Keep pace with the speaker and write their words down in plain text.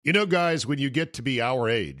You know, guys, when you get to be our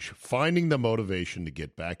age, finding the motivation to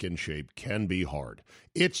get back in shape can be hard.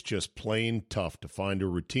 It's just plain tough to find a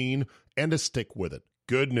routine and to stick with it.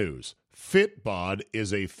 Good news. Fitbod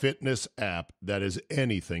is a fitness app that is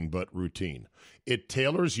anything but routine. It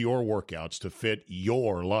tailors your workouts to fit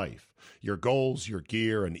your life, your goals, your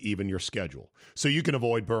gear, and even your schedule, so you can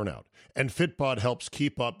avoid burnout. And Fitbod helps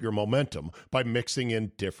keep up your momentum by mixing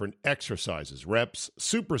in different exercises, reps,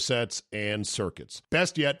 supersets, and circuits.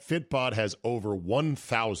 Best yet, Fitbod has over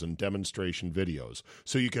 1,000 demonstration videos,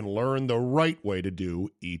 so you can learn the right way to do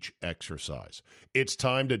each exercise. It's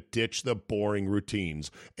time to ditch the boring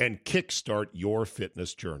routines and kickstart your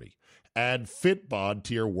fitness journey. Add Fitbod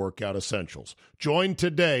to your workout essentials. Join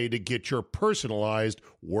today to get your personalized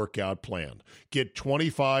workout plan. Get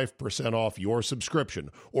 25% off your subscription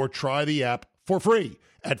or try the app for free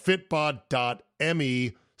at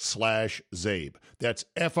fitbod.me/Zabe. That's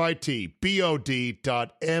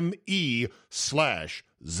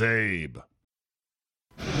fitbod.me/Zabe.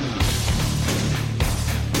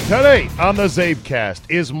 Today on the Zabecast,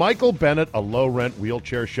 is Michael Bennett a low-rent,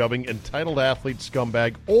 wheelchair-shoving, entitled athlete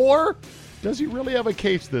scumbag, or does he really have a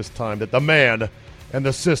case this time that the man and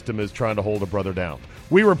the system is trying to hold a brother down?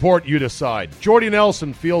 We report, you decide. Jordy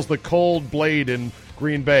Nelson feels the cold blade in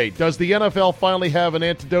Green Bay. Does the NFL finally have an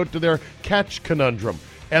antidote to their catch conundrum?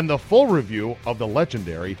 And the full review of the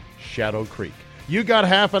legendary Shadow Creek. You got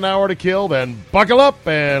half an hour to kill, then buckle up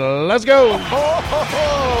and let's go!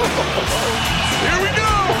 Here we go!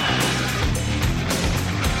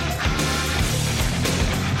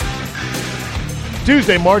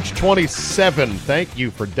 Tuesday, March 27. Thank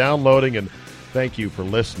you for downloading and thank you for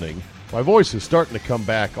listening. My voice is starting to come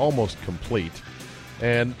back almost complete.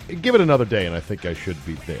 And give it another day and I think I should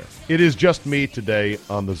be there. It is just me today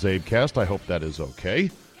on the Zabecast. I hope that is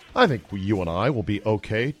okay. I think you and I will be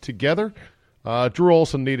okay together. Drew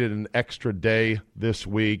Olson needed an extra day this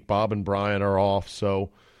week. Bob and Brian are off,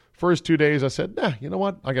 so first 2 days I said, you know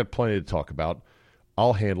what? I got plenty to talk about.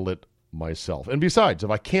 I'll handle it myself. And besides, if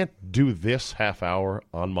I can't do this half hour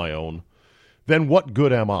on my own, then what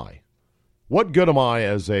good am I? What good am I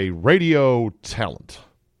as a radio talent,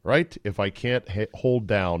 right? If I can't hold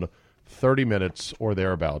down 30 minutes or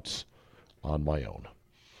thereabouts on my own.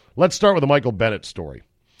 Let's start with the Michael Bennett story.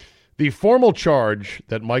 The formal charge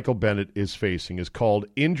that Michael Bennett is facing is called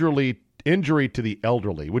injury to the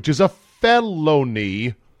elderly, which is a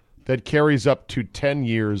felony that carries up to 10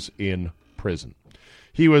 years in prison.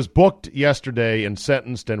 He was booked yesterday and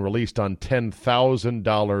sentenced and released on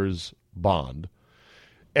 $10,000 bond.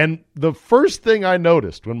 And the first thing I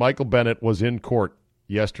noticed when Michael Bennett was in court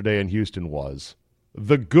yesterday in Houston was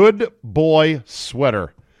the good boy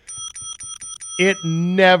sweater. It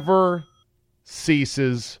never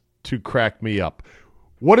ceases to crack me up.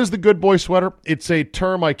 What is the good boy sweater? It's a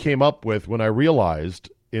term I came up with when I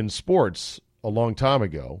realized in sports a long time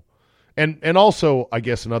ago, and also, I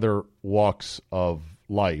guess, in other walks of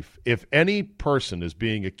life, if any person is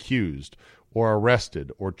being accused or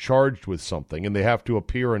arrested or charged with something and they have to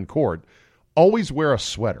appear in court, always wear a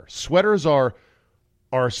sweater. Sweaters are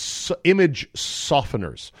image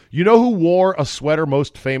softeners. You know who wore a sweater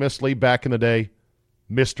most famously back in the day?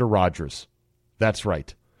 Mr. Rogers. That's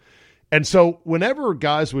right. And so whenever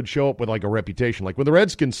guys would show up with like a reputation, like when the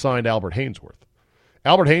Redskins signed Albert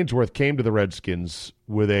Haynesworth came to the Redskins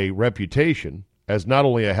with a reputation as not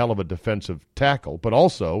only a hell of a defensive tackle, but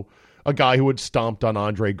also a guy who had stomped on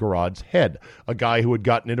Andre Gurad's head, a guy who had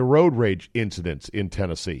gotten into road rage incidents in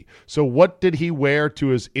Tennessee. So what did he wear to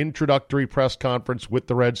his introductory press conference with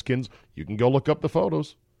the Redskins? You can go look up the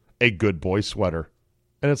photos. A good boy sweater.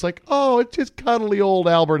 And it's like, oh, it's just cuddly old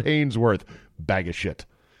Albert Haynesworth. Bag of shit.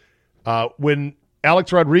 When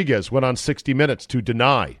Alex Rodriguez went on 60 Minutes to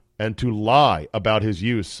deny and to lie about his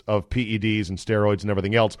use of PEDs and steroids and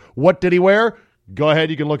everything else, what did he wear? Go ahead,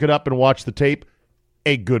 you can look it up and watch the tape.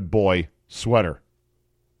 A good boy sweater.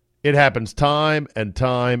 It happens time and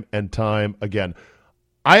time and time again.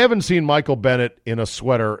 I haven't seen Michael Bennett in a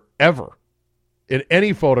sweater ever, in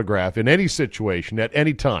any photograph, in any situation, at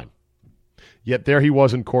any time. Yet there he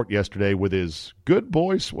was in court yesterday with his good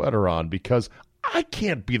boy sweater on, because I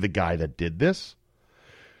can't be the guy that did this.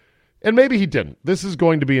 And maybe he didn't. This is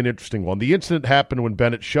going to be an interesting one. The incident happened when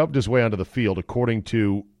Bennett shoved his way onto the field, according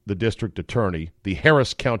to the district attorney, the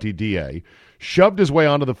Harris County DA, shoved his way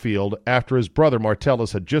onto the field after his brother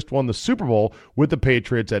Martellus had just won the Super Bowl with the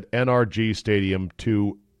Patriots at NRG Stadium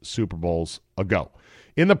 2 Super Bowls ago.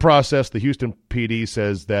 In the process, the Houston PD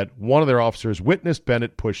says that one of their officers witnessed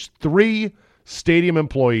Bennett push 3 stadium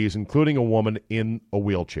employees, including a woman, in a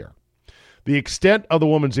wheelchair. The extent of the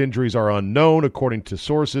woman's injuries are unknown, according to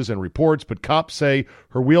sources and reports, but cops say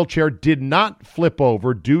her wheelchair did not flip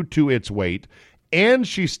over due to its weight, and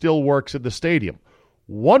she still works at the stadium.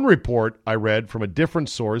 One report I read from a different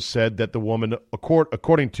source said that the woman,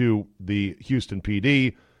 according to the Houston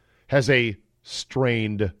PD, has a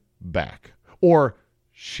strained back, or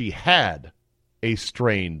she had a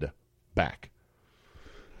strained back.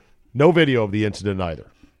 No video of the incident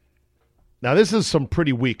either. Now, this is some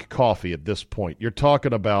pretty weak coffee at this point. You're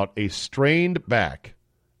talking about a strained back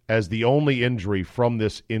as the only injury from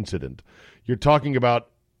this incident. You're talking about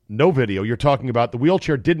no video. You're talking about the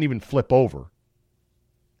wheelchair didn't even flip over.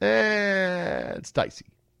 It's dicey.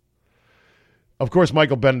 Of course,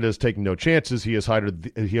 Michael Bennett is taking no chances. He has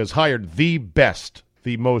hired the best,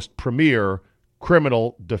 the most premier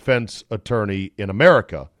criminal defense attorney in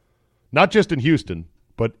America. Not just in Houston,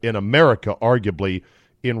 but in America, arguably,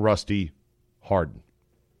 in Rusty Hardin.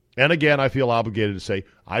 And again, I feel obligated to say,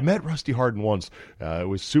 I met Rusty Hardin once. It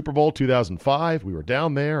was Super Bowl 2005. We were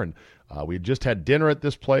down there, and we had just had dinner at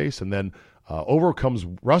this place. And then over comes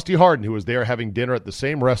Rusty Hardin, who was there having dinner at the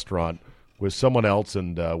same restaurant with someone else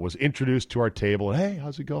and was introduced to our table. And, hey,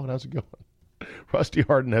 how's it going? How's it going? Rusty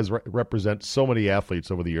Hardin has represented so many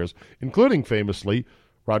athletes over the years, including, famously,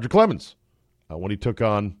 Roger Clemens, when he took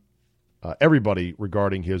on everybody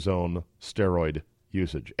regarding his own steroid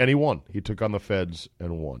usage. And he won. He took on the feds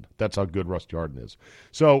and won. That's how good Rusty Hardin is.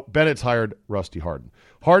 So Bennett's hired Rusty Hardin.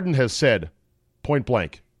 Hardin has said, point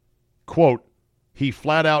blank, quote, he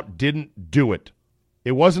flat out didn't do it.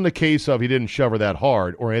 It wasn't a case of he didn't shove her that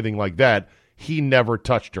hard or anything like that. He never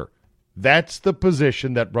touched her. That's the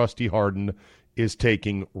position that Rusty Hardin is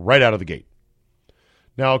taking right out of the gate.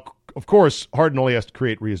 Now, of course, Hardin only has to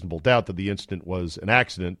create reasonable doubt that the incident was an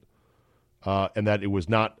accident and that it was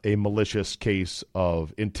not a malicious case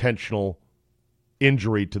of intentional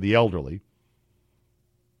injury to the elderly.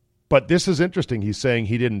 But this is interesting. He's saying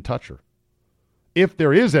he didn't touch her. If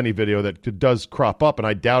there is any video that does crop up, and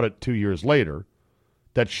I doubt it 2 years later,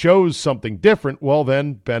 that shows something different, well,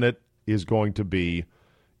 then Bennett is going to be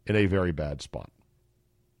in a very bad spot.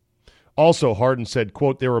 Also, Hardin said,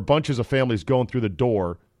 quote, there were bunches of families going through the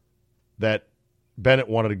door that Bennett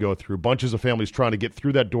wanted to go through, bunches of families trying to get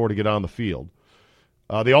through that door to get on the field.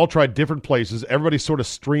 They all tried different places. Everybody sort of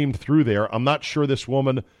streamed through there. I'm not sure this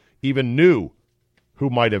woman even knew who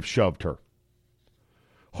might have shoved her.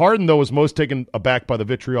 Hardin, though, was most taken aback by the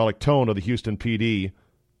vitriolic tone of the Houston PD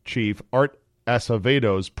chief, Art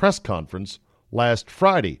Acevedo's press conference last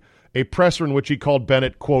Friday, a presser in which he called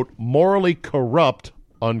Bennett, quote, morally corrupt,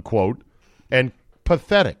 unquote, and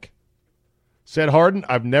pathetic. Said Hardin,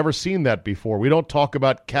 I've never seen that before. We don't talk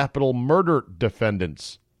about capital murder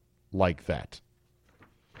defendants like that.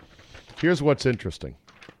 Here's what's interesting.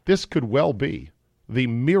 This could well be the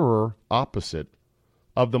mirror opposite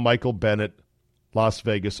of the Michael Bennett Las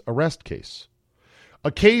Vegas arrest case.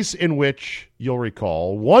 A case in which, you'll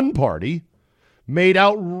recall, one party made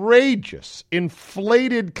outrageous,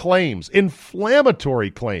 inflated claims,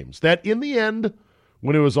 inflammatory claims that in the end,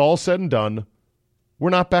 when it was all said and done, were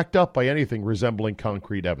not backed up by anything resembling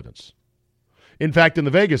concrete evidence. In fact, in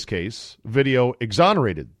the Vegas case, video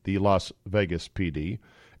exonerated the Las Vegas PD,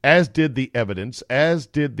 as did the evidence, as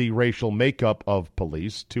did the racial makeup of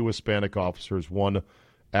police, 2 Hispanic officers, 1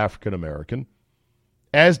 African American,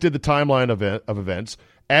 as did the timeline of events,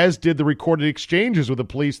 as did the recorded exchanges with the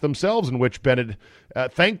police themselves in which Bennett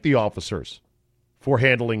thanked the officers for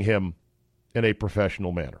handling him in a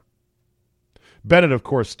professional manner. Bennett, of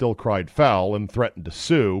course, still cried foul and threatened to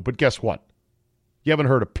sue, but guess what? You haven't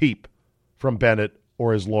heard a peep from Bennett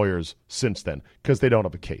or his lawyers since then because they don't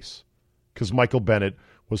have a case, because Michael Bennett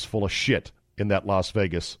was full of shit in that Las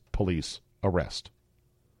Vegas police arrest.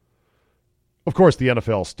 Of course, the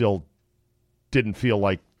NFL still didn't feel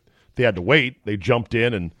like they had to wait. They jumped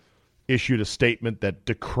in and issued a statement that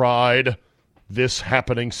decried this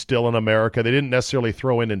happening still in America. They didn't necessarily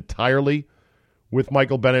throw in entirely with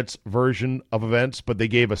Michael Bennett's version of events, but they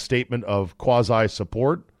gave a statement of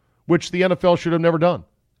quasi-support, which the NFL should have never done.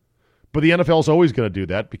 But the NFL is always going to do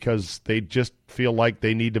that because they just feel like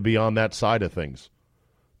they need to be on that side of things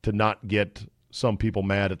to not get some people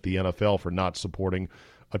mad at the NFL for not supporting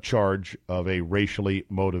a charge of a racially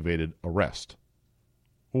motivated arrest.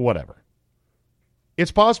 Whatever.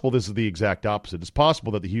 It's possible this is the exact opposite. It's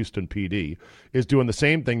possible that the Houston PD is doing the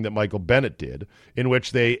same thing that Michael Bennett did, in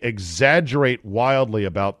which they exaggerate wildly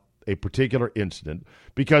about a particular incident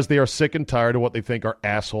because they are sick and tired of what they think are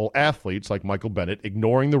asshole athletes like Michael Bennett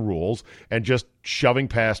ignoring the rules and just shoving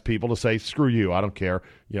past people to say, screw you, I don't care.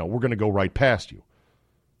 We're going to go right past you.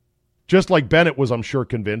 Just like Bennett was, I'm sure,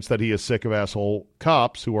 convinced that he is sick of asshole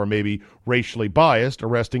cops who are maybe racially biased,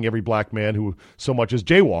 arresting every black man who so much as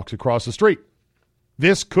jaywalks across the street.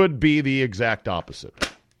 This could be the exact opposite.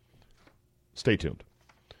 Stay tuned.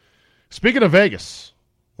 Speaking of Vegas,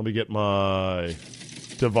 let me get my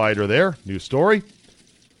divider there. New story.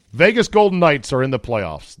 Vegas Golden Knights are in the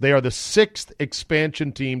playoffs. They are the 6th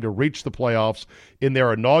expansion team to reach the playoffs in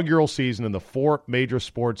their inaugural season in the 4 major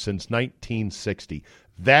sports since 1960.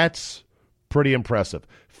 That's pretty impressive.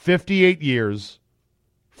 58 years,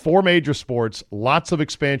 4 major sports, lots of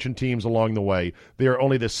expansion teams along the way. They are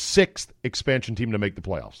only the 6th expansion team to make the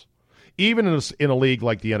playoffs. Even in a league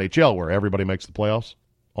like the NHL where everybody makes the playoffs,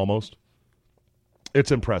 almost,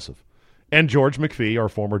 it's impressive. And George McPhee, our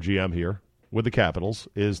former GM here with the Capitals,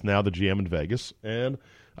 is now the GM in Vegas, and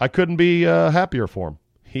I couldn't be happier for him.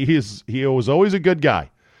 He was always a good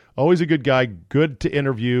guy. Always a good guy, good to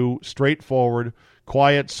interview, straightforward,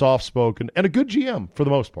 quiet, soft-spoken, and a good GM for the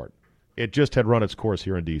most part. It just had run its course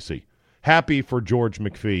here in D.C. Happy for George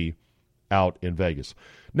McPhee out in Vegas.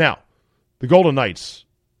 Now, the Golden Knights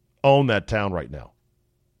own that town right now.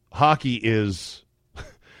 Hockey is,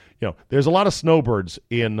 there's a lot of snowbirds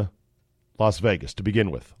in Las Vegas to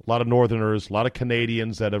begin with. A lot of Northerners, a lot of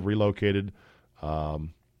Canadians that have relocated.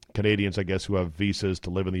 Canadians, I guess, who have visas to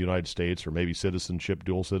live in the United States or maybe citizenship,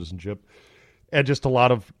 dual citizenship. And just a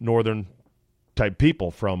lot of Northern-type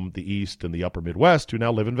people from the East and the upper Midwest who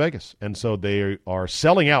now live in Vegas. And so they are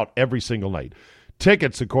selling out every single night.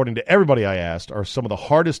 Tickets, according to everybody I asked, are some of the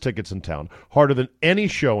hardest tickets in town, harder than any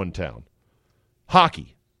show in town.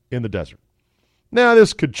 Hockey in the desert. Now,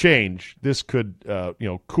 this could change. This could,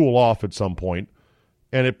 cool off at some point,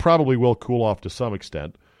 and it probably will cool off to some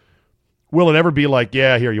extent. Will it ever be like,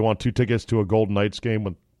 yeah, here, you want 2 tickets to a Golden Knights game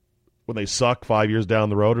when they suck 5 years down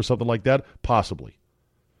the road or something like that? Possibly.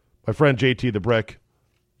 My friend JT the Brick,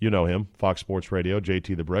 you know him, Fox Sports Radio,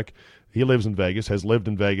 JT the Brick. He lives in Vegas, has lived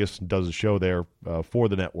in Vegas, and does a show there for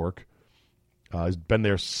the network. He's been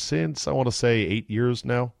there since, I want to say, 8 years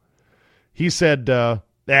now. He said,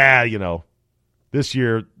 this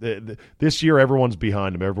year everyone's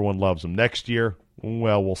behind him. Everyone loves him. Next year,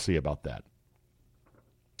 well, we'll see about that.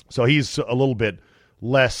 So he's a little bit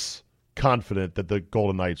less confident that the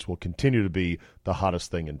Golden Knights will continue to be the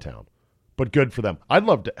hottest thing in town. But good for them. I'd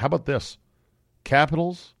love to. How about this?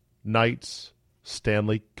 Capitals, Knights,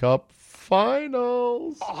 Stanley Cup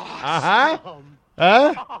Finals. Awesome.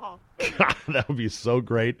 God, that would be so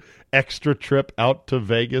great. Extra trip out to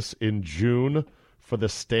Vegas in June for the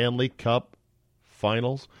Stanley Cup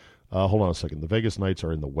Finals. Hold on a second. The Vegas Knights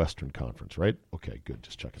are in the Western Conference, right? Okay, good.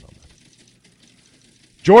 Just checking on that.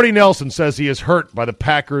 Jordy Nelson says he is hurt by the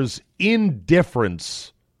Packers'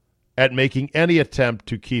 indifference at making any attempt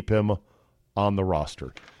to keep him on the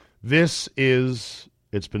roster. This is,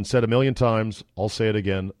 it's been said a million times, I'll say it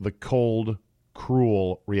again, the cold,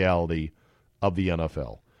 cruel reality of the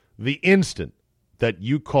NFL. The instant that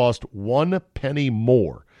you cost 1 penny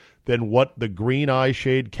more than what the green eye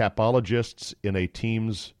shade capologists in a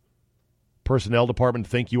team's personnel department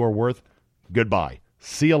think you are worth, goodbye.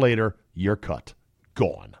 See you later. You're cut.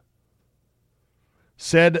 Gone.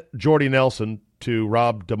 Said Jordy Nelson to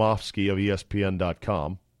Rob Domofsky of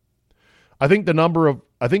ESPN.com. I think the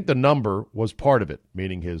number was part of it,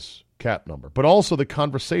 meaning his cap number, but also the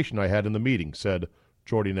conversation I had in the meeting, said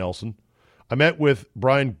Jordy Nelson. I met with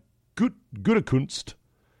Brian Gutekunst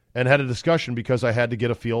and had a discussion because I had to get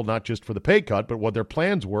a feel not just for the pay cut, but what their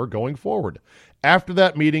plans were going forward. After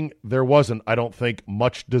that meeting, there wasn't, I don't think,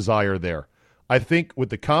 much desire there. I think with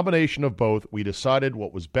the combination of both, we decided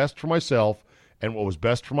what was best for myself and what was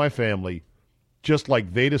best for my family, just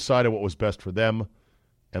like they decided what was best for them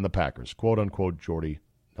and the Packers, quote-unquote Jordy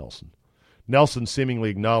Nelson. Nelson seemingly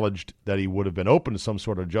acknowledged that he would have been open to some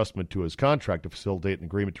sort of adjustment to his contract to facilitate an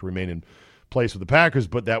agreement to remain in place with the Packers,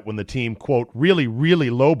 but that when the team, quote, really, really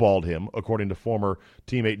lowballed him, according to former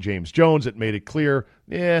teammate James Jones, it made it clear,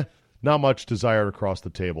 not much desire across the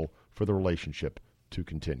table for the relationship to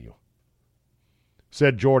continue.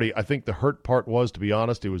 Said Jordy, I think the hurt part was, to be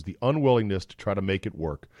honest, it was the unwillingness to try to make it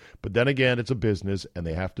work. But then again, it's a business, and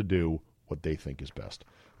they have to do what they think is best.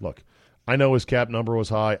 Look, I know his cap number was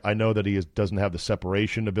high. I know that he doesn't have the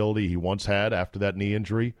separation ability he once had after that knee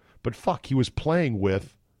injury. But fuck, he was playing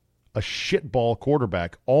with a shitball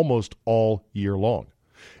quarterback almost all year long.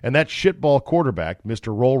 And that shitball quarterback,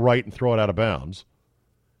 Mr. Roll Right and Throw It Out of Bounds,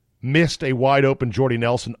 missed a wide-open Jordy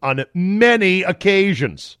Nelson on many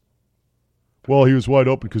occasions. Well, he was wide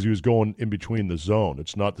open because he was going in between the zone.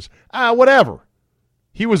 It's not this. Whatever.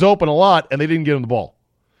 He was open a lot, and they didn't get him the ball.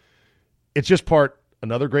 It's just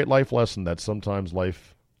another great life lesson that sometimes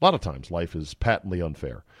life a lot of times life is patently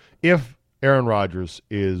unfair. If Aaron Rodgers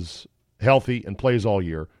is healthy and plays all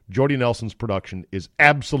year, Jordy Nelson's production is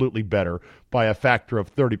absolutely better by a factor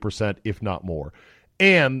of 30%, if not more.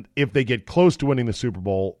 And if they get close to winning the Super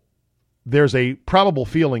Bowl, there's a probable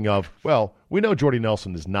feeling of, well, we know Jordy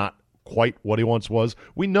Nelson is not quite what he once was.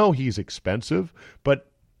 We know he's expensive,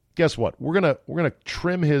 but guess what? We're gonna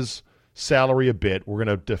trim his salary a bit. We're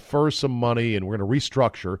gonna defer some money and we're gonna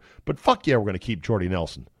restructure. But fuck yeah, we're gonna keep Jordy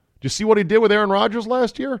Nelson. Did you see what he did with Aaron Rodgers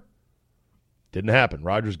last year? Didn't happen.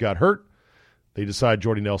 Rodgers got hurt. They decide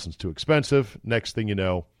Jordy Nelson's too expensive. Next thing you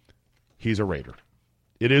know, he's a Raider.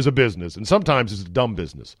 It is a business, and sometimes it's a dumb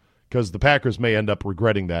business because the Packers may end up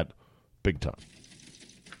regretting that big time.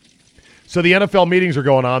 So the NFL meetings are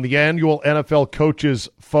going on. The annual NFL coaches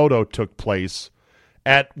photo took place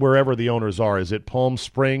at wherever the owners are. Is it Palm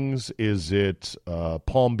Springs? Is it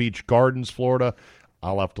Palm Beach Gardens, Florida?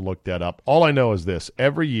 I'll have to look that up. All I know is this.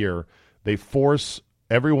 Every year, they force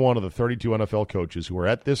every one of the 32 NFL coaches who are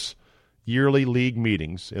at this yearly league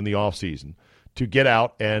meetings in the offseason to get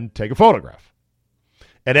out and take a photograph.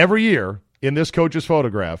 And every year, in this coach's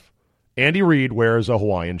photograph, Andy Reid wears a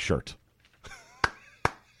Hawaiian shirt.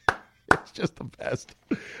 It's just the best.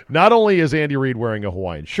 Not only is Andy Reid wearing a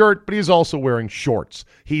Hawaiian shirt, but he's also wearing shorts.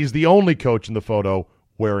 He's the only coach in the photo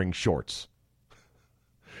wearing shorts.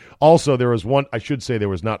 Also, there was one, I should say there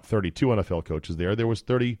was not 32 NFL coaches there. There was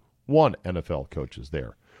 31 NFL coaches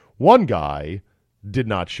there. One guy did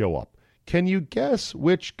not show up. Can you guess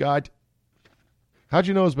which guy? How'd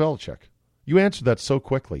you know it was Belichick? You answered that so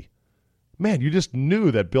quickly. Man, you just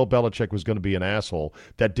knew that Bill Belichick was going to be an asshole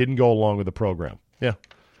that didn't go along with the program. Yeah.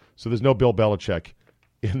 So there's no Bill Belichick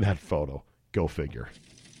in that photo. Go figure.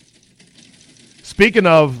 Speaking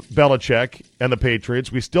of Belichick and the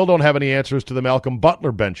Patriots, we still don't have any answers to the Malcolm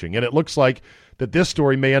Butler benching, and it looks like that this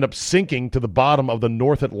story may end up sinking to the bottom of the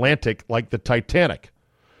North Atlantic like the Titanic.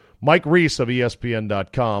 Mike Reese of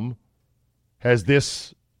ESPN.com has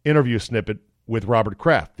this interview snippet with Robert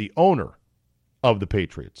Kraft, the owner of the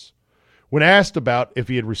Patriots. When asked about if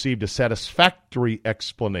he had received a satisfactory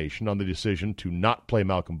explanation on the decision to not play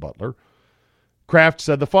Malcolm Butler, Kraft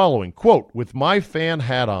said the following, quote, "With my fan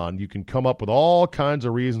hat on, you can come up with all kinds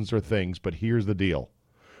of reasons or things, but here's the deal.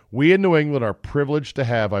 We in New England are privileged to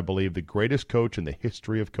have, I believe, the greatest coach in the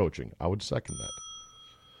history of coaching." I would second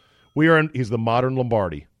that. He's the modern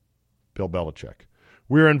Lombardi, Bill Belichick.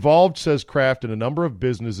 "We are involved," says Kraft, "in a number of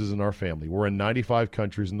businesses in our family. We're in 95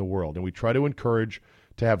 countries in the world, and we try to encourage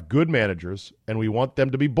to have good managers, and we want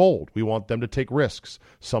them to be bold. We want them to take risks.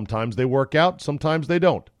 Sometimes they work out, sometimes they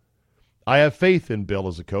don't. I have faith in Bill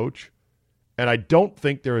as a coach, and I don't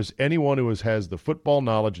think there is anyone who has the football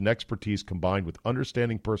knowledge and expertise combined with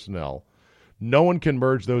understanding personnel. No one can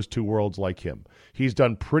merge those two worlds like him. He's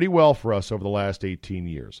done pretty well for us over the last 18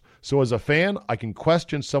 years. So as a fan, I can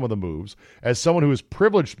question some of the moves. As someone who is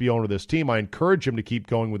privileged to be owner of this team, I encourage him to keep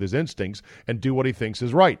going with his instincts and do what he thinks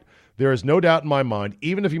is right. There is no doubt in my mind,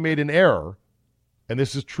 even if he made an error, and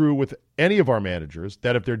this is true with any of our managers,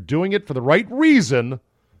 that if they're doing it for the right reason,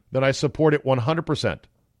 then I support it 100%.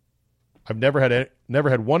 I've never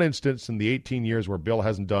had one instance in the 18 years where Bill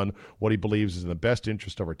hasn't done what he believes is in the best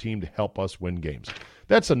interest of our team to help us win games."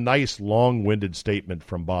 That's a nice, long-winded statement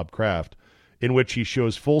from Bob Kraft in which he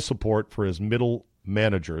shows full support for his middle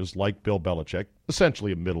managers like Bill Belichick,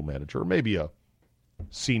 essentially a middle manager, or maybe a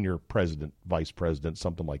senior president, vice president,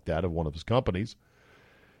 something like that of one of his companies.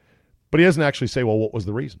 But he doesn't actually say, well, what was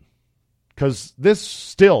the reason? Because this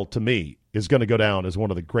still, to me, is going to go down as one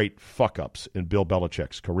of the great fuck-ups in Bill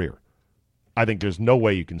Belichick's career. I think there's no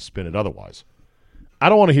way you can spin it otherwise. I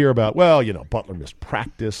don't want to hear about, well, Butler missed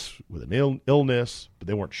practice with an illness, but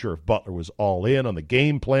they weren't sure if Butler was all in on the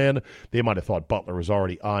game plan. They might have thought Butler was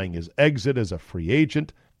already eyeing his exit as a free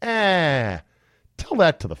agent. Tell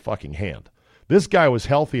that to the fucking hand. This guy was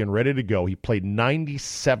healthy and ready to go. He played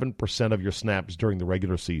 97% of your snaps during the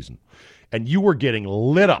regular season. And you were getting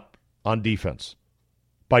lit up on defense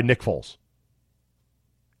by Nick Foles.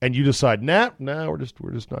 And you decide, we're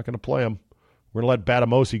just not going to play him. We're going to let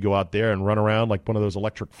Batamosi go out there and run around like one of those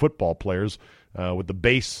electric football players with the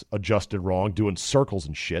base adjusted wrong, doing circles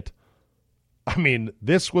and shit. I mean,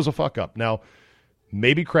 this was a fuck-up. Now,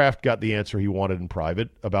 maybe Kraft got the answer he wanted in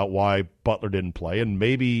private about why Butler didn't play, and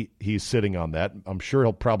maybe he's sitting on that. I'm sure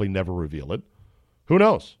he'll probably never reveal it. Who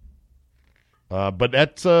knows? But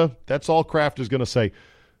that's all Kraft is going to say.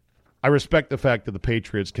 I respect the fact that the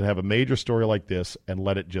Patriots can have a major story like this and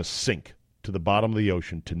let it just sink to the bottom of the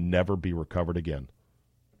ocean to never be recovered again.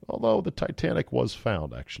 Although the Titanic was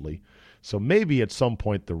found, actually. So maybe at some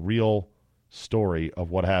point the real story of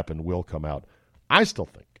what happened will come out. I still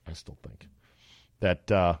think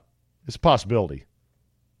that it's a possibility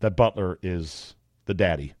that Butler is the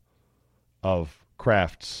daddy of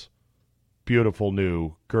Kraft's beautiful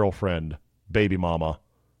new girlfriend, baby mama,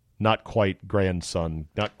 not quite grandson,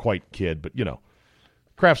 not quite kid, but,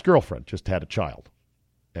 Kraft's girlfriend just had a child.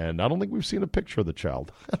 And I don't think we've seen a picture of the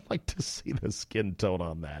child. I'd like to see the skin tone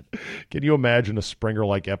on that. Can you imagine a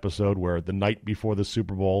Springer-like episode where the night before the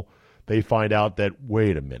Super Bowl, they find out that,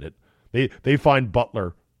 wait a minute, they find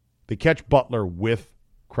Butler, they catch Butler with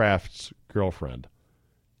Kraft's girlfriend.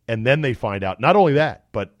 And then they find out, not only that,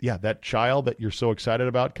 but, yeah, that child that you're so excited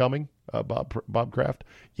about coming, Bob Kraft,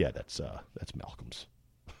 yeah, that's Malcolm's.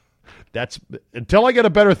 That's until I get a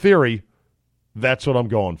better theory, that's what I'm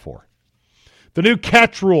going for. The new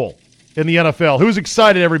catch rule in the NFL. Who's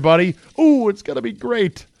excited, everybody? Ooh, it's going to be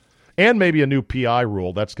great. And maybe a new PI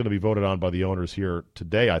rule. That's going to be voted on by the owners here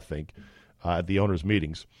today, I think, at the owners'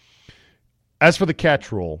 meetings. As for the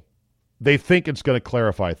catch rule, they think it's going to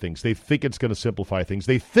clarify things. They think it's going to simplify things.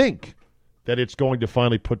 They think that it's going to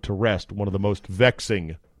finally put to rest one of the most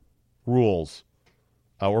vexing rules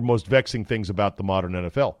or most vexing things about the modern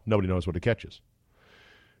NFL. Nobody knows what a catch is.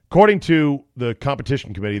 According to the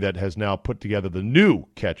competition committee that has now put together the new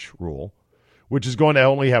catch rule, which is going to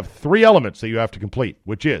only have 3 elements that you have to complete,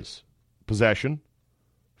 which is possession,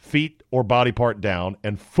 feet or body part down,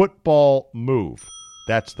 and football move.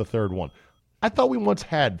 That's the third one. I thought we once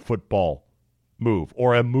had football move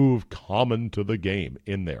or a move common to the game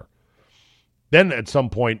in there. Then at some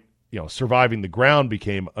point, surviving the ground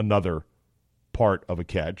became another part of a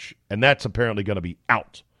catch, and that's apparently going to be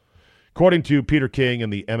out. According to Peter King in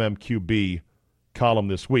the MMQB column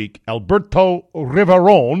this week, Alberto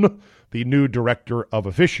Riveron, the new director of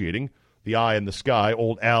officiating, the eye in the sky,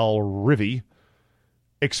 old Al Rivy,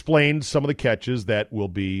 explained some of the catches that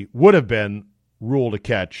would have been ruled a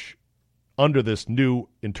catch under this new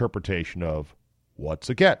interpretation of what's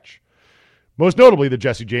a catch. Most notably, the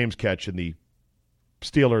Jesse James catch in the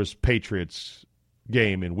Steelers-Patriots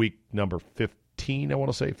game in week number 15, I want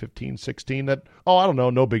to say 15, 16. That, I don't know,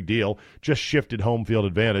 no big deal. Just shifted home field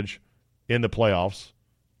advantage in the playoffs.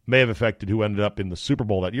 May have affected who ended up in the Super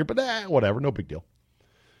Bowl that year, but whatever, no big deal.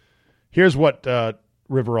 Here's what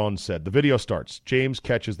Riveron said. The video starts. James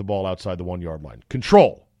catches the ball outside the 1-yard line.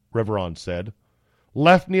 Control, Riveron said.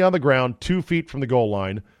 Left knee on the ground, 2 feet from the goal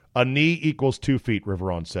line. A knee equals 2 feet,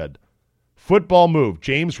 Riveron said. Football move.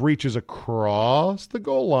 James reaches across the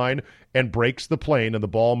goal line and breaks the plane, and the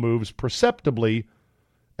ball moves perceptibly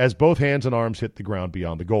as both hands and arms hit the ground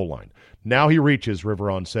beyond the goal line. Now he reaches,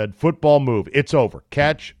 Riveron said. Football move. It's over.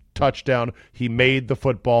 Catch, touchdown. He made the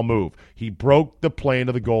football move. He broke the plane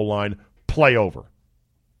of the goal line. Play over.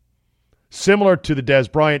 Similar to the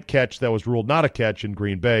Dez Bryant catch that was ruled not a catch in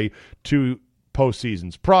Green Bay 2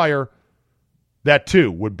 postseasons prior, that too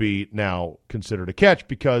would be now considered a catch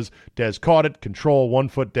because Dez caught it, control, 1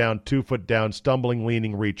 foot down, 2 foot down, stumbling,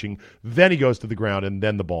 leaning, reaching. Then he goes to the ground, and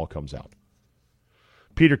then the ball comes out.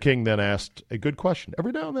 Peter King then asked a good question.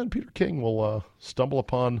 Every now and then Peter King will stumble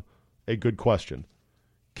upon a good question.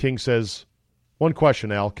 King says, one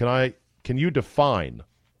question, Al, can you define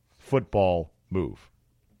football move?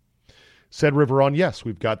 Said Riveron, yes,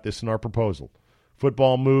 we've got this in our proposal.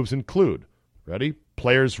 Football moves include, ready?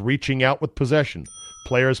 Players reaching out with possession,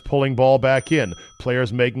 players pulling ball back in,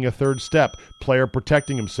 players making a third step, player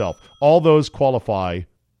protecting himself. All those qualify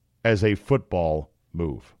as a football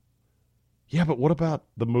move. Yeah, but what about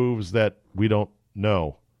the moves that we don't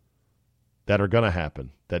know that are going to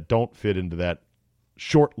happen, that don't fit into that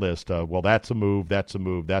short list of, well, that's a move, that's a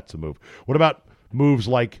move, that's a move. What about moves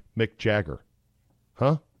like Mick Jagger?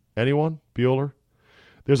 Huh? Anyone? Bueller?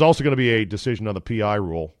 There's also going to be a decision on the PI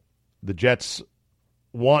rule. The Jets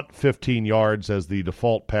want 15 yards as the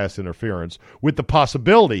default pass interference, with the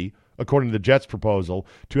possibility, according to the Jets' proposal,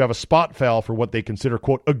 to have a spot foul for what they consider,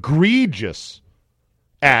 quote, egregious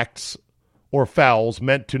acts or fouls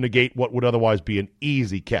meant to negate what would otherwise be an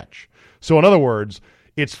easy catch. So in other words,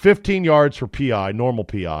 it's 15 yards for PI, normal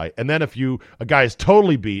PI, and then if a guy is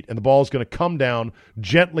totally beat and the ball is going to come down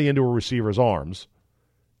gently into a receiver's arms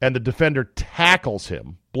and the defender tackles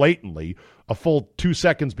him blatantly a full 2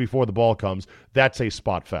 seconds before the ball comes, that's a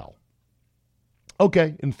spot foul.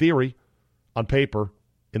 Okay, in theory, on paper,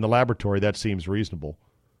 in the laboratory, that seems reasonable.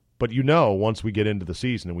 But once we get into the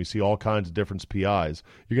season and we see all kinds of different PIs,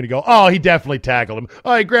 you're going to go, oh, he definitely tackled him.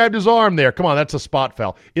 Oh, he grabbed his arm there. Come on, that's a spot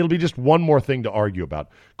foul. It'll be just one more thing to argue about.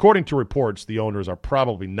 According to reports, the owners are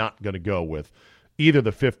probably not going to go with either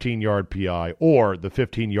the 15-yard PI or the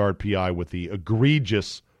 15-yard PI with the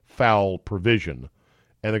egregious foul provision,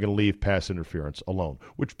 and they're going to leave pass interference alone,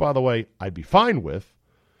 which, by the way, I'd be fine with,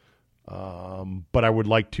 but I would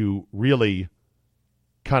like to really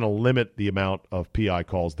kind of limit the amount of PI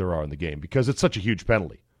calls there are in the game because it's such a huge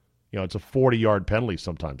penalty. It's a 40-yard penalty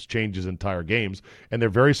sometimes, changes entire games, and they're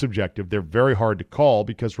very subjective. They're very hard to call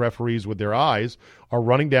because referees with their eyes are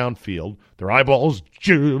running downfield, their eyeballs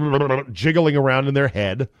jiggling around in their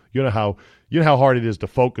head. You know how hard it is to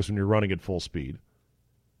focus when you're running at full speed.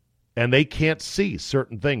 And they can't see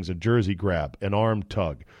certain things, a jersey grab, an arm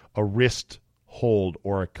tug, a wrist hold,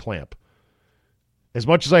 or a clamp. As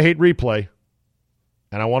much as I hate replay,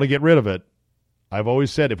 and I want to get rid of it, I've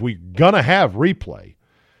always said if we're going to have replay,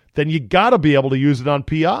 then you got to be able to use it on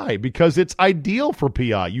PI because it's ideal for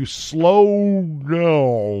PI. You slow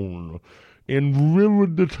down in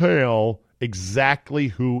vivid detail exactly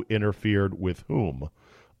who interfered with whom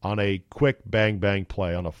on a quick bang-bang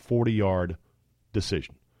play on a 40-yard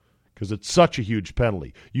decision because it's such a huge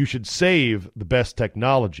penalty. You should save the best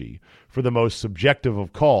technology for the most subjective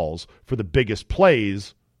of calls for the biggest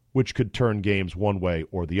plays, which could turn games one way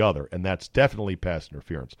or the other, and that's definitely pass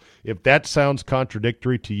interference. If that sounds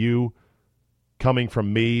contradictory to you, coming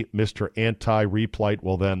from me, Mr. Anti-Replay,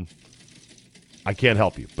 well then, I can't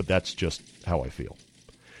help you, but that's just how I feel.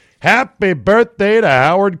 Happy birthday to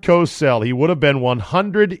Howard Cosell. He would have been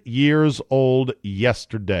 100 years old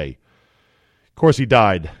yesterday. Of course, he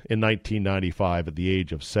died in 1995 at the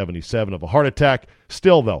age of 77 of a heart attack.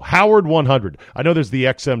 Still, though, Howard 100. I know there's the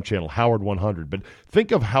XM channel, Howard 100, but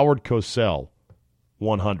think of Howard Cosell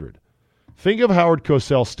 100. Think of Howard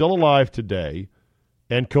Cosell still alive today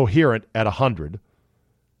and coherent at 100.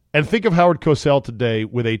 And think of Howard Cosell today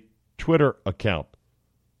with a Twitter account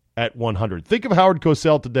at 100. Think of Howard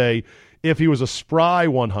Cosell today if he was a spry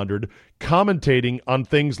 100 commentating on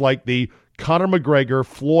things like the Conor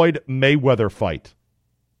McGregor-Floyd Mayweather fight.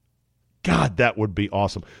 God, that would be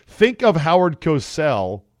awesome. Think of Howard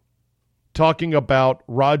Cosell talking about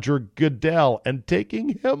Roger Goodell and taking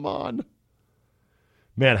him on.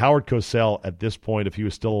 Man, Howard Cosell, at this point, if he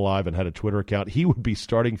was still alive and had a Twitter account, he would be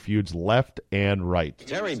starting feuds left and right.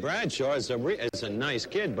 Terry Bradshaw is a nice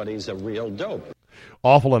kid, but he's a real dope.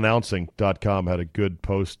 AwfulAnnouncing.com had a good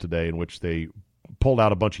post today in which they pulled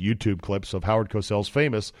out a bunch of YouTube clips of Howard Cosell's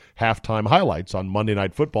famous halftime highlights on Monday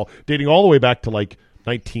Night Football, dating all the way back to like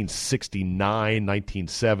 1969,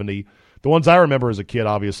 1970. The ones I remember as a kid,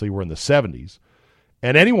 obviously, were in the 70s.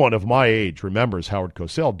 And anyone of my age remembers Howard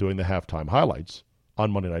Cosell doing the halftime highlights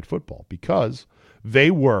on Monday Night Football because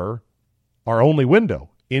they were our only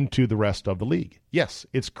window into the rest of the league. Yes,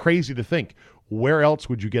 it's crazy to think, where else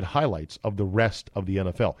would you get highlights of the rest of the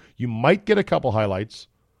NFL? You might get a couple highlights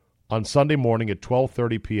on Sunday morning at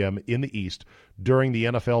 12:30 p.m. in the East during the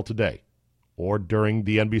NFL Today or during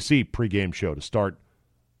the NBC pregame show to start,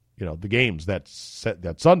 the games that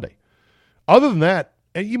Sunday. Other than that,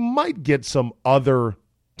 and you might get some other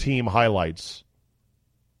team highlights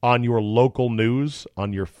on your local news,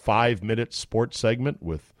 on your 5-minute sports segment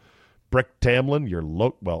with Brick Tamlin,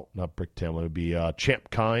 not Brick Tamlin, it would be Champ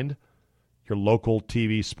Kind, your local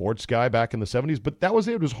TV sports guy back in the 70s. But that was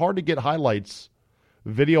it. It was hard to get highlights,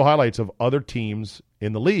 video highlights of other teams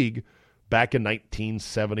in the league back in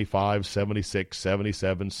 1975, 76,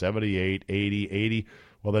 77, 78, 80, 80.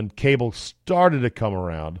 Well, then cable started to come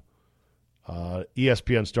around.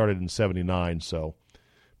 ESPN started in 79,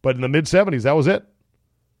 but in the mid-70s, that was it.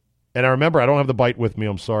 And I remember, I don't have the bite with me,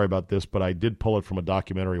 I'm sorry about this, but I did pull it from a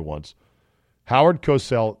documentary once. Howard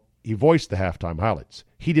Cosell, he voiced the halftime highlights.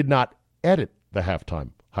 He did not edit the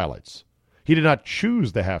halftime highlights. He did not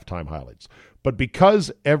choose the halftime highlights. But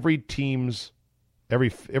because every team's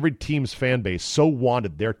fan base so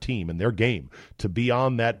wanted their team and their game to be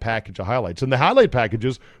on that package of highlights, and the highlight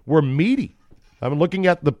packages were meaty. I'm looking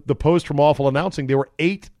at the post from Awful Announcing. They were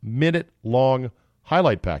 8-minute-long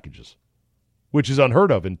highlight packages, which is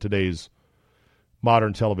unheard of in today's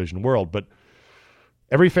modern television world. But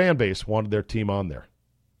every fan base wanted their team on there.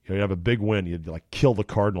 You'd have a big win. You'd kill the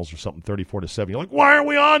Cardinals or something, 34-7. You're like, why aren't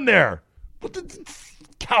we on there?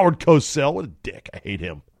 Howard Cosell, what a dick. I hate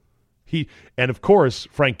him. And of course,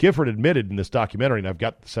 Frank Gifford admitted in this documentary, and I've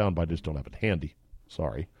got the sound, but I just don't have it handy.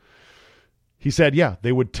 Sorry. He said, yeah,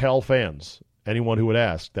 they would tell fans, anyone who would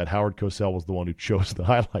ask, that Howard Cosell was the one who chose the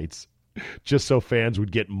highlights, just so fans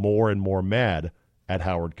would get more and more mad at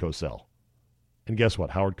Howard Cosell. And guess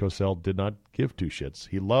what? Howard Cosell did not give two shits.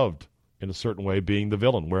 He loved, in a certain way, being the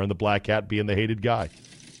villain, wearing the black hat, being the hated guy,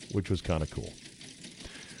 which was kind of cool.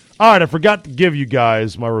 All right, I forgot to give you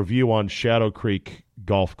guys my review on Shadow Creek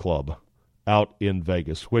Golf Club out in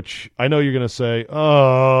Vegas, which I know you're going to say,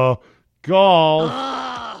 oh, golf.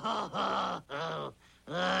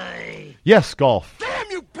 Yes, golf.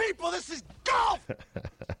 Damn you people, this is golf!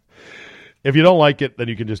 If you don't like it, then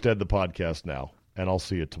you can just end the podcast now. and I'll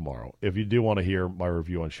see you tomorrow. If you do want to hear my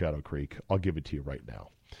review on Shadow Creek, I'll give it to you right now.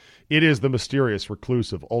 It is the mysterious,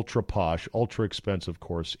 reclusive, ultra-posh, ultra-expensive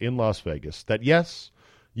course in Las Vegas that, yes,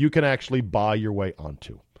 you can actually buy your way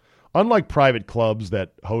onto. Unlike private clubs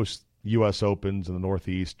that host U.S. Opens in the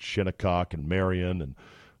Northeast, Shinnecock and Marion, and,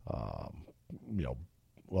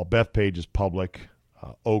 Bethpage is public,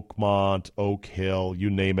 Oakmont, Oak Hill, you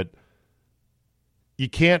name it. You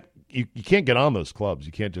can't get on those clubs.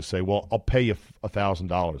 You can't just say, well, I'll pay you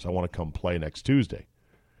 $1,000. I want to come play next Tuesday.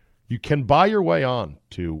 You can buy your way on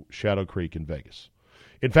to Shadow Creek in Vegas.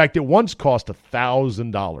 In fact, it once cost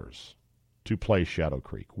 $1,000 to play Shadow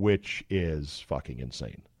Creek, which is fucking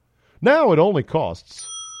insane. Now it only costs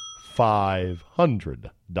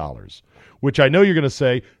 $500, which I know you're going to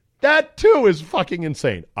say, that too is fucking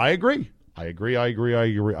insane. I agree.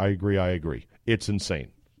 It's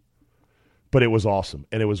insane. But it was awesome,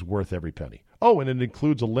 and it was worth every penny. Oh, and it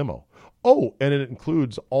includes a limo. Oh, and it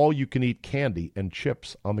includes all-you-can-eat candy and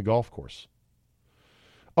chips on the golf course.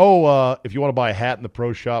 Oh, if you want to buy a hat in the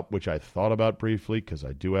pro shop, which I thought about briefly because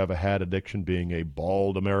I do have a hat addiction being a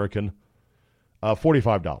bald American,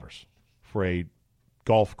 $45 for a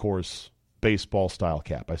golf course baseball-style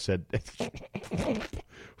cap. I said,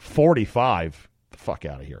 $45? The fuck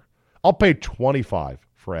out of here. I'll pay $25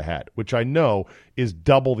 for a hat, which I know is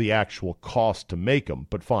double the actual cost to make them,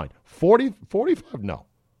 but fine. 45? No.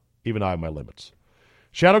 Even I have my limits.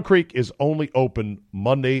 Shadow Creek is only open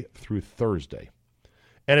Monday through Thursday,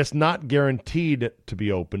 and it's not guaranteed to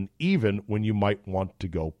be open even when you might want to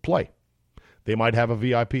go play. They might have a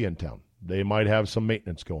VIP in town. They might have some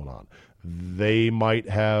maintenance going on. They might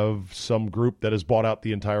have some group that has bought out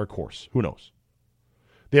the entire course. Who knows?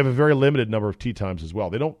 They have a very limited number of tee times as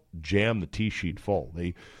well. They don't jam the tee sheet full.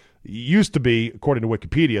 They used to be, according to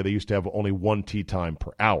Wikipedia, they used to have only one tee time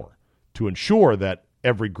per hour to ensure that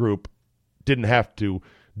every group didn't have to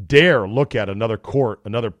dare look at another group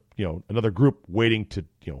waiting to,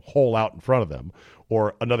 hole out in front of them,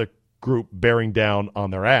 or another group bearing down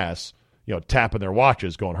on their ass, tapping their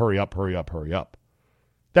watches going, hurry up, hurry up, hurry up.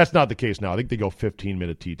 That's not the case now. I think they go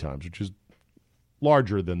 15-minute tee times, which is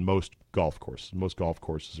larger than most golf courses. Most golf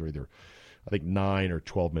courses are either, 9 or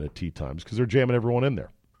 12-minute tee times because they're jamming everyone in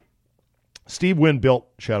there. Steve Wynn built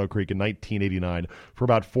Shadow Creek in 1989 for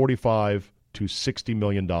about $45 to $60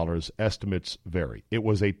 million. Estimates vary. It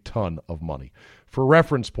was a ton of money. For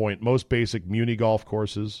reference point, most basic muni golf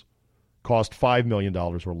courses cost $5 million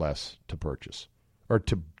or less to purchase or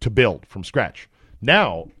to build from scratch.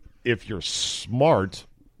 Now, if you're smart,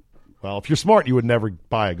 you would never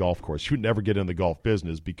buy a golf course. You would never get in the golf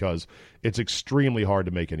business because it's extremely hard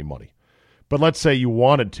to make any money. But let's say you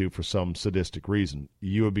wanted to for some sadistic reason.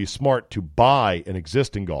 You would be smart to buy an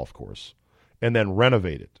existing golf course and then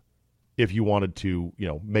renovate it if you wanted to,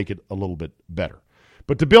 make it a little bit better.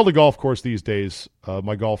 But to build a golf course these days,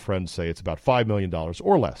 my golf friends say it's about $5 million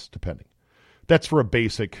or less, depending. That's for a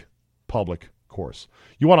basic public course.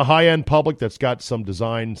 You want a high-end public that's got some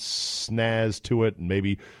design snazz to it and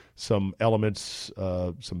maybe some elements,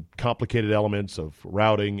 some complicated elements of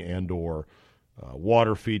routing and or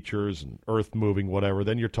water features and earth moving, whatever,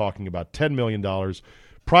 then you're talking about $10 million.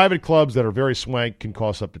 Private clubs that are very swank can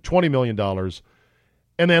cost up to $20 million.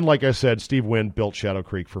 And then, like I said, Steve Wynn built Shadow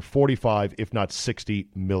Creek for $45, if not $60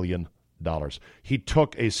 million. He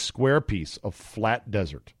took a square piece of flat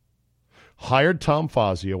desert, hired Tom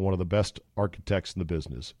Fazio, one of the best architects in the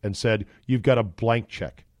business, and said, you've got a blank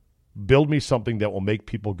check. Build me something that will make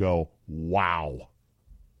people go, wow.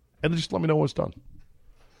 And just let me know when it's done.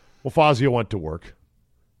 Well, Fazio went to work,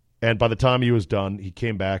 and by the time he was done, he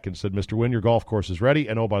came back and said, Mr. Wynn, your golf course is ready,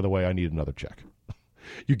 and oh, by the way, I need another check.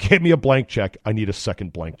 You gave me a blank check. I need a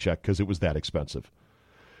second blank check because it was that expensive.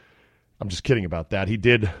 I'm just kidding about that. He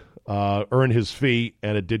did earn his fee,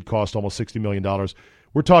 and it did cost almost $60 million.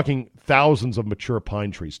 We're talking thousands of mature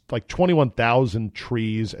pine trees, like 21,000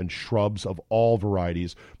 trees and shrubs of all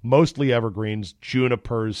varieties, mostly evergreens,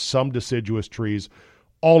 junipers, some deciduous trees,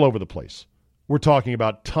 all over the place. We're talking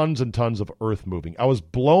about tons and tons of earth moving. I was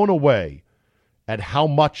blown away at how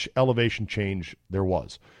much elevation change there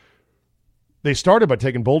was. They started by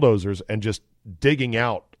taking bulldozers and just digging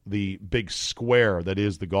out the big square that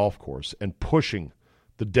is the golf course and pushing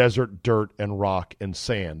the desert dirt and rock and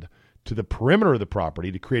sand to the perimeter of the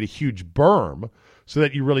property to create a huge berm so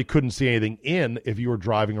that you really couldn't see anything in if you were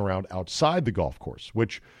driving around outside the golf course,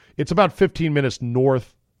 which it's about 15 minutes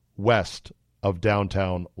northwest of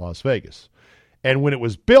downtown Las Vegas. And when it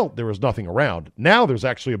was built, there was nothing around. Now there's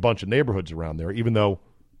actually a bunch of neighborhoods around there, even though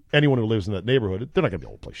anyone who lives in that neighborhood, they're not going to be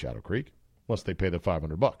able to play Shadow Creek unless they pay the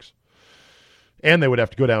 $500. And they would have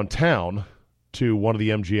to go downtown to one of the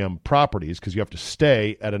MGM properties because you have to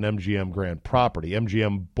stay at an MGM Grand property.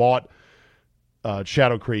 MGM bought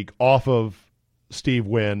Shadow Creek off of Steve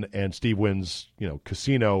Wynn and Steve Wynn's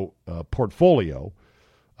casino portfolio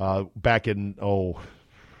back in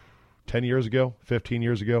 10 years ago, 15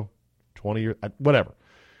 years ago, 20 years, whatever.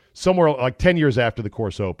 Somewhere like 10 years after the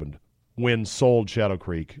course opened, Wynn sold Shadow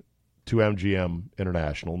Creek to MGM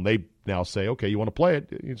International, and they now say, okay, you want to play it,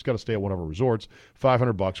 you just got to stay at one of our resorts,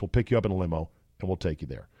 $500, we'll pick you up in a limo, and we'll take you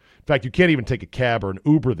there. In fact, you can't even take a cab or an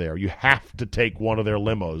Uber there. You have to take one of their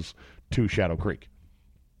limos to Shadow Creek.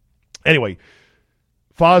 Anyway,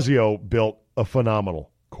 Fazio built a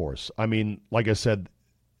phenomenal course. I mean, like I said,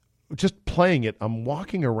 just playing it, I'm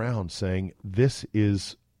walking around saying, this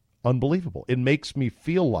is unbelievable. It makes me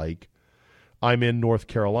feel like I'm in North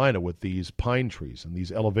Carolina with these pine trees and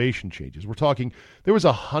these elevation changes. We're talking, there was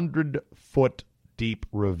 100-foot deep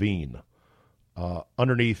ravine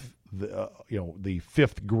underneath the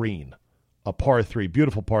fifth green, a par 3,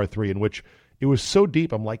 beautiful par 3, in which it was so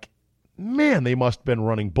deep, I'm like, man, they must have been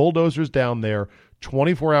running bulldozers down there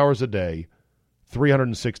 24 hours a day,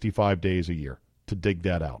 365 days a year to dig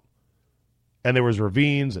that out. And there was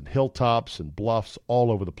ravines and hilltops and bluffs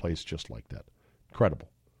all over the place just like that. Incredible.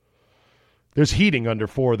 There's heating under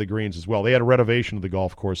 4 of the greens as well. They had a renovation of the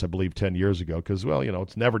golf course, I believe, 10 years ago because,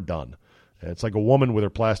 it's never done. It's like a woman with her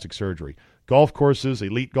plastic surgery. Golf courses,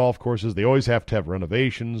 elite golf courses, they always have to have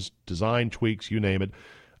renovations, design tweaks, you name it.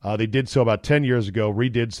 They did so about 10 years ago,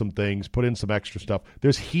 redid some things, put in some extra stuff.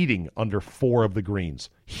 There's heating under 4 of the greens.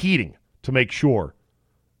 Heating to make sure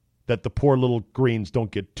that the poor little greens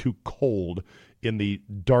don't get too cold in the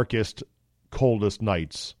darkest, coldest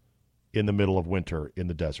nights in the middle of winter in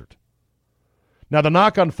the desert. Now, the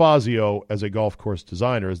knock on Fazio as a golf course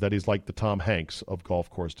designer is that he's like the Tom Hanks of golf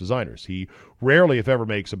course designers. He rarely, if ever,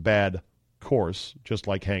 makes a bad course, just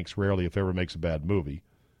like Hanks rarely, if ever, makes a bad movie.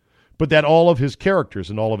 But that all of his characters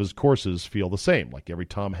and all of his courses feel the same, like every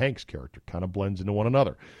Tom Hanks character kind of blends into one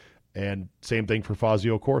another. And same thing for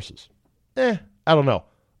Fazio courses. I don't know.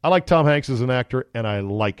 I like Tom Hanks as an actor, and I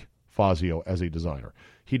like Fazio as a designer.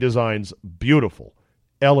 He designs beautiful,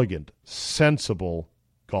 elegant, sensible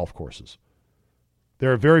golf courses.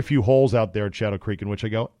 There are very few holes out there at Shadow Creek in which I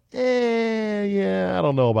go, I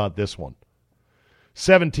don't know about this one.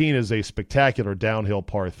 17 is a spectacular downhill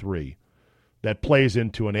par 3 that plays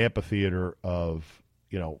into an amphitheater of,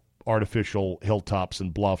 artificial hilltops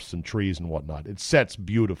and bluffs and trees and whatnot. It sets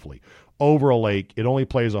beautifully. Over a lake, it only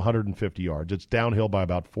plays 150 yards. It's downhill by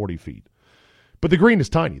about 40 feet. But the green is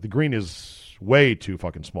tiny. The green is way too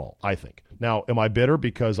fucking small, I think. Now, am I bitter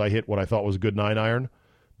because I hit what I thought was a good 9-iron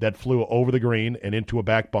that flew over the green and into a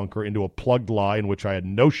back bunker, into a plugged lie in which I had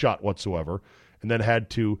no shot whatsoever, and then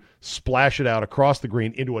had to splash it out across the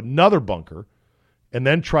green into another bunker, and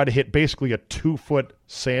then try to hit basically a 2-foot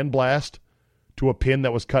sandblast to a pin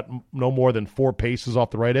that was cut no more than 4 paces off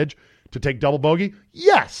the right edge to take double bogey?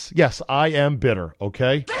 Yes, I am bitter,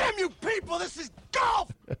 okay? Damn you people, this is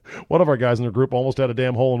golf! One of our guys in the group almost had a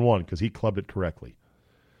damn hole in one because he clubbed it correctly.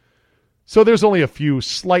 So there's only a few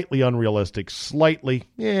slightly unrealistic, slightly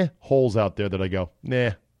holes out there that I go,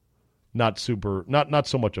 not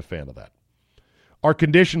so much a fan of that. Our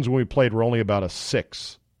conditions when we played were only about a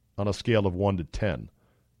 6 on a scale of 1 to 10,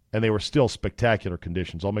 and they were still spectacular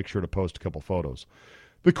conditions. I'll make sure to post a couple photos.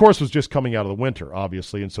 The course was just coming out of the winter,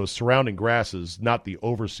 obviously, and so surrounding grasses, not the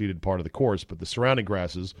overseeded part of the course, but the surrounding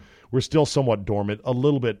grasses were still somewhat dormant, a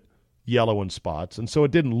little bit yellow in spots, and so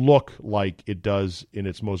it didn't look like it does in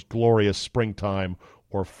its most glorious springtime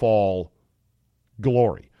or fall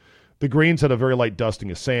glory. The greens had a very light dusting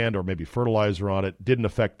of sand or maybe fertilizer on it. Didn't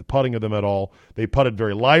affect the putting of them at all. They putted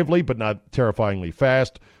very lively but not terrifyingly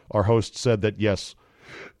fast. Our host said that, yes,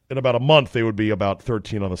 in about a month they would be about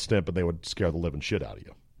 13 on the stimp and they would scare the living shit out of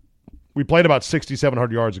you. We played about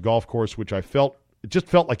 6,700 yards of golf course, which it just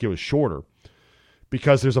felt like it was shorter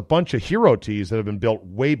because there's a bunch of hero tees that have been built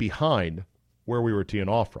way behind where we were teeing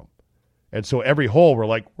off from. And so every hole we're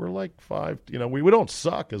like 5, we don't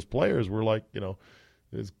suck as players. We're like,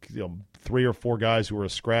 there's 3 or 4 guys who are a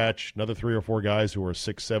scratch, another 3 or 4 guys who are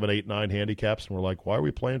 6, 7, 8, 9 handicaps, and we're like, why are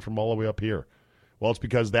we playing from all the way up here? Well, it's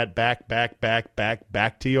because that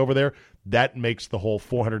back tee over there, that makes the hole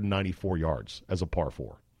 494 yards as a par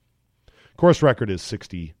 4. Course record is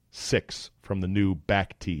 66 from the new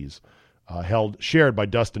back tees, shared by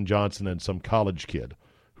Dustin Johnson and some college kid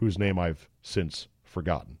whose name I've since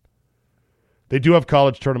forgotten. They do have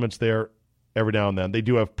college tournaments there every now and then. They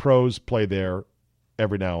do have pros play there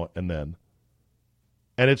every now and then.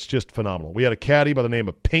 And it's just phenomenal. We had a caddy by the name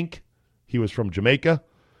of Pink. He was from Jamaica.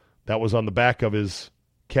 That was on the back of his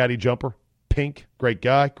caddy jumper. Pink, great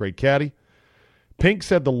guy, great caddy. Pink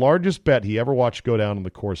said the largest bet he ever watched go down on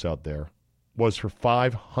the course out there was for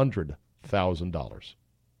 $500,000.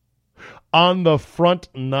 On the front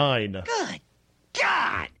nine. Good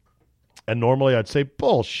God! And normally I'd say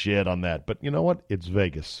bullshit on that. But you know what? It's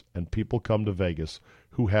Vegas, and people come to Vegas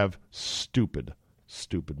who have stupid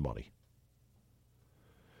money.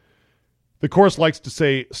 The course likes to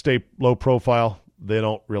stay low profile. They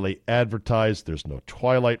don't really advertise. There's no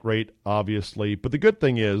twilight rate, obviously. But the good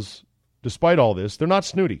thing is, despite all this, they're not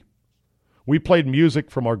snooty. We played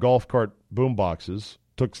music from our golf cart boom boxes,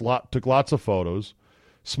 took lots of photos,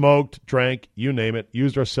 smoked, drank, you name it,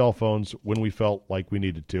 used our cell phones when we felt like we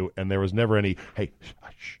needed to, and there was never any, hey,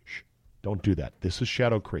 shh, don't do that. This is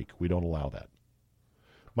Shadow Creek. We don't allow that.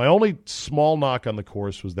 My only small knock on the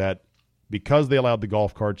course was that because they allowed the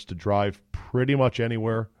golf carts to drive pretty much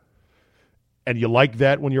anywhere, and you like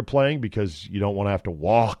that when you're playing because you don't want to have to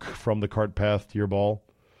walk from the cart path to your ball,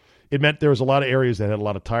 it meant there was a lot of areas that had a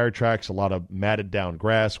lot of tire tracks, a lot of matted down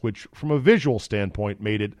grass, which from a visual standpoint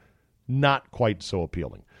made it not quite so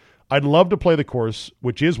appealing. I'd love to play the course,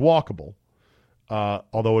 which is walkable,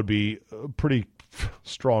 although it would be a pretty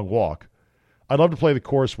strong walk. I'd love to play the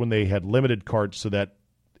course when they had limited carts so that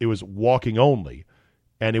it was walking only,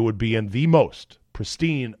 and it would be in the most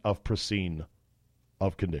pristine of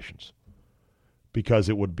conditions, because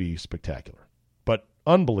it would be spectacular. But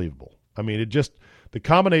unbelievable. I mean, the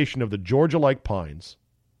combination of the Georgia-like pines,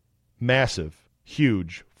 massive,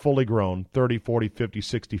 huge, fully grown, 30, 40, 50,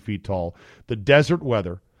 60 feet tall, the desert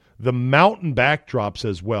weather, the mountain backdrops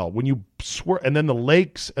as well. When you and then the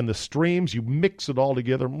lakes and the streams, you mix it all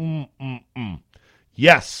together.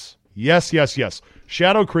 Yes.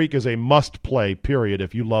 Shadow Creek is a must-play, period,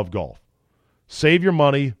 if you love golf. Save your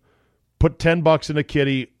money. Put $10 in a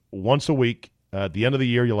kitty once a week. At the end of the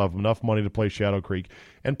year, you'll have enough money to play Shadow Creek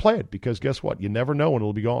and play it, because guess what? You never know when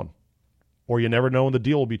it'll be gone, or you never know when the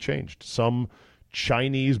deal will be changed. Some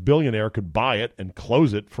Chinese billionaire could buy it and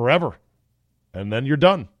close it forever, and then you're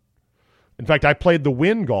done. In fact, I played the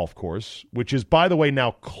Wynn golf course, which is, by the way,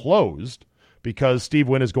 now closed because Steve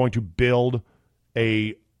Wynn is going to build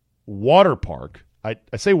a water park. I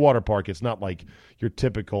say water park. It's not like your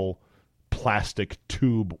typical plastic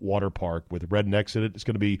tube water park with rednecks in it. It's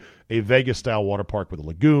going to be a Vegas-style water park with a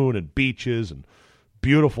lagoon and beaches and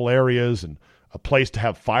beautiful areas and a place to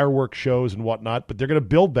have fireworks shows and whatnot. But they're going to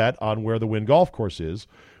build that on where the Wynn golf course is,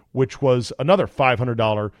 which was another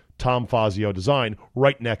 $500 Tom Fazio design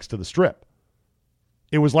right next to the Strip.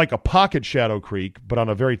 It was like a pocket Shadow Creek, but on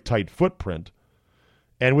a very tight footprint,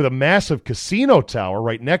 and with a massive casino tower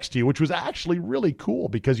right next to you, which was actually really cool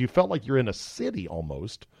because you felt like you're in a city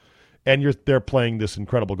almost, and they're playing this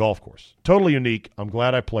incredible golf course. Totally unique. I'm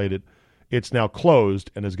glad I played it. It's now closed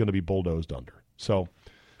and is going to be bulldozed under. So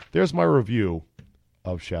there's my review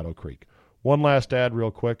of Shadow Creek. One last ad real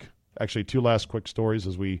quick. Actually, two last quick stories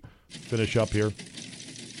as we finish up here.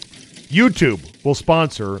 YouTube will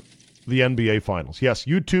sponsor the NBA Finals. Yes,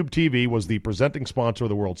 YouTube TV was the presenting sponsor of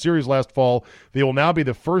the World Series last fall. They will now be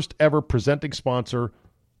the first ever presenting sponsor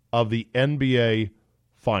of the NBA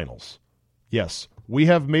Finals. Yes, we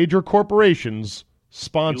have major corporations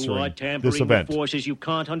sponsoring this event. With forces you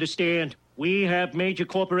can't understand. We have major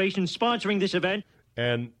corporations sponsoring this event.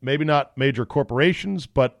 And maybe not major corporations,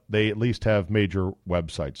 but they at least have major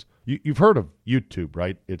websites. You've heard of YouTube,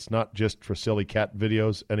 right? It's not just for silly cat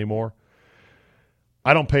videos anymore.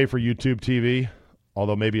 I don't pay for YouTube TV,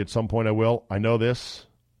 although maybe at some point I will. I know this.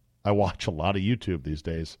 I watch a lot of YouTube these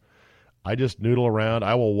days. I just noodle around.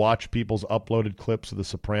 I will watch people's uploaded clips of The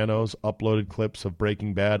Sopranos, uploaded clips of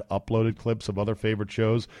Breaking Bad, uploaded clips of other favorite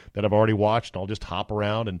shows that I've already watched. I'll just hop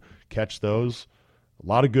around and catch those. A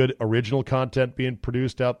lot of good original content being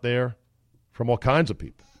produced out there from all kinds of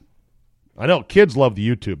people. I know kids love the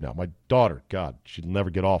YouTube now. My daughter, God, she'll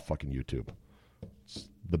never get off fucking YouTube. It's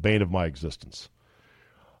the bane of my existence.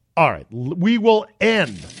 All right, we will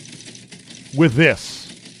end with this.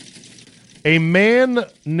 A man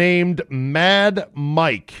named Mad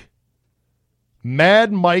Mike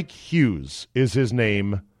Hughes is his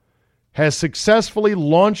name, has successfully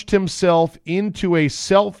launched himself into a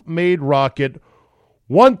self-made rocket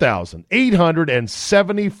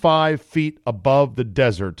 1,875 feet above the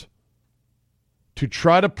desert to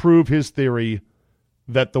try to prove his theory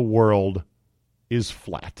that the world is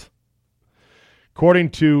flat. According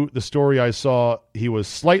to the story I saw, he was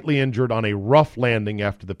slightly injured on a rough landing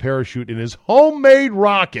after the parachute in his homemade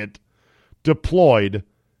rocket deployed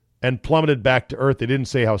and plummeted back to Earth. They didn't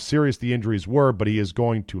say how serious the injuries were, but he is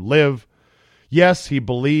going to live. Yes, he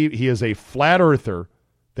is a flat earther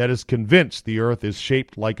that is convinced the Earth is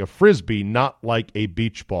shaped like a Frisbee, not like a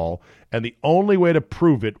beach ball. And the only way to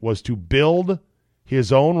prove it was to build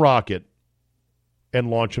his own rocket and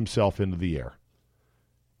launch himself into the air.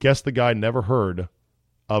 Guess the guy never heard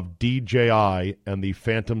of DJI and the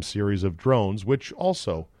Phantom series of drones, which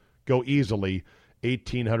also go easily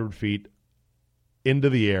 1,800 feet into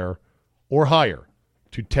the air or higher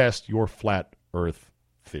to test your flat Earth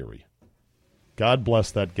theory. God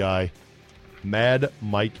bless that guy, Mad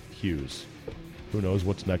Mike Hughes. Who knows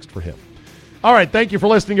what's next for him? All right, thank you for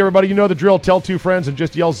listening, everybody. You know the drill. Tell two friends and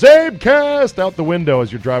just yell ZabeCast out the window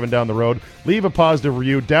as you're driving down the road. Leave a positive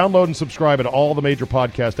review. Download and subscribe at all the major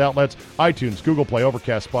podcast outlets, iTunes, Google Play,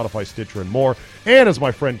 Overcast, Spotify, Stitcher, and more. And as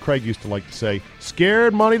my friend Craig used to like to say,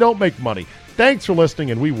 scared money don't make money. Thanks for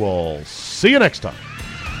listening, and we will see you next time.